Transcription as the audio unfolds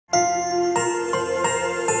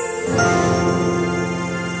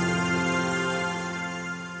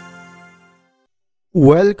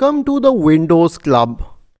Welcome to the Windows Club.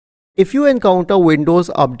 If you encounter Windows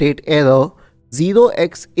Update error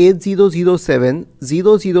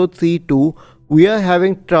 0x80070032, we are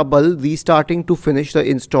having trouble restarting to finish the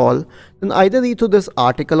install, then either read through this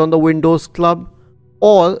article on the Windows Club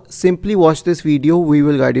or simply watch this video. We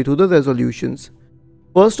will guide you to the resolutions.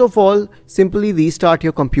 First of all, simply restart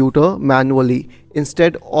your computer manually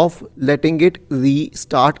instead of letting it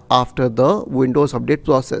restart after the Windows Update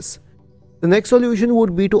process. The next solution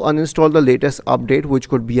would be to uninstall the latest update, which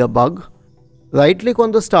could be a bug. Right click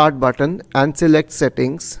on the start button and select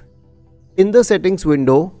settings. In the settings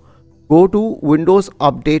window, go to Windows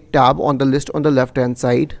Update tab on the list on the left hand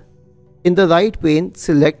side. In the right pane,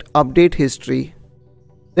 select update history.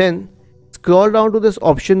 Then scroll down to this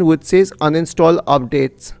option which says uninstall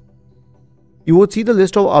updates. You would see the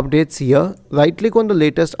list of updates here. Right click on the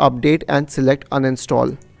latest update and select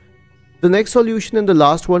uninstall. The next solution and the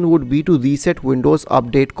last one would be to reset Windows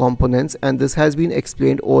Update components, and this has been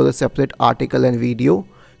explained over a separate article and video.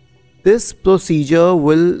 This procedure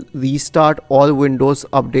will restart all Windows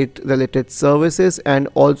Update related services and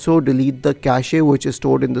also delete the cache which is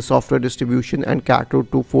stored in the software distribution and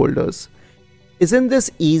cat-root 2 folders. Isn't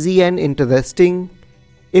this easy and interesting?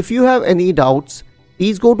 If you have any doubts,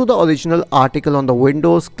 please go to the original article on the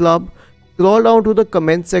Windows Club, scroll down to the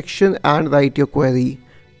comment section and write your query.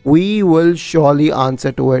 We will surely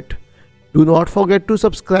answer to it. Do not forget to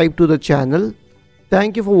subscribe to the channel.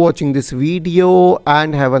 Thank you for watching this video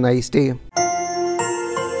and have a nice day.